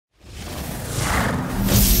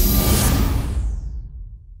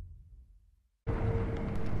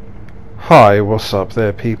Hi, what's up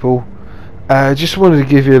there people? Just wanted to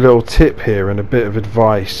give you a little tip here and a bit of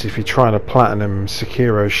advice if you're trying to platinum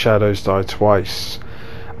Sekiro Shadows Die Twice.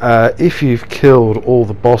 If you've killed all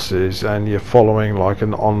the bosses and you're following like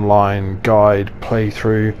an online guide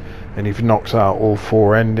playthrough and you've knocked out all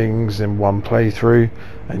 4 endings in one playthrough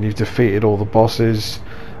and you've defeated all the bosses,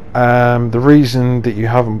 the reason that you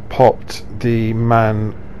haven't popped the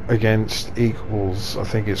man against equals, I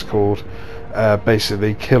think it's called,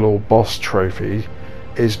 basically kill all boss trophy,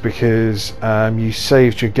 is because you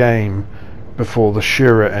saved your game before the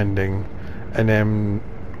Shura ending, and then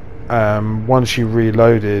once you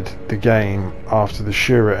reloaded the game after the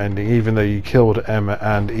Shura ending, even though you killed Emma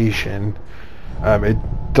and Ishin,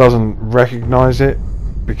 it doesn't recognize it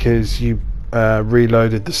because you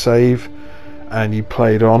reloaded the save and you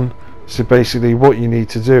played on. So basically what you need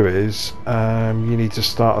to do is you need to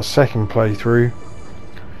start a second playthrough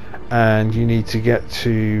and you need to get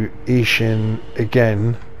to Ishin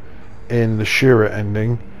again in the Shura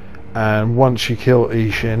ending, and once you kill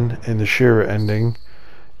Ishin in the Shura ending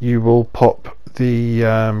you will pop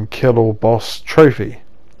the kill all boss trophy,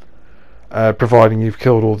 providing you've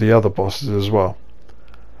killed all the other bosses as well.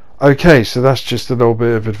 Okay, so that's just a little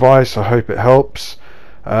bit of advice. I hope it helps.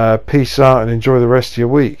 Peace out and enjoy the rest of your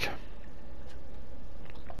week.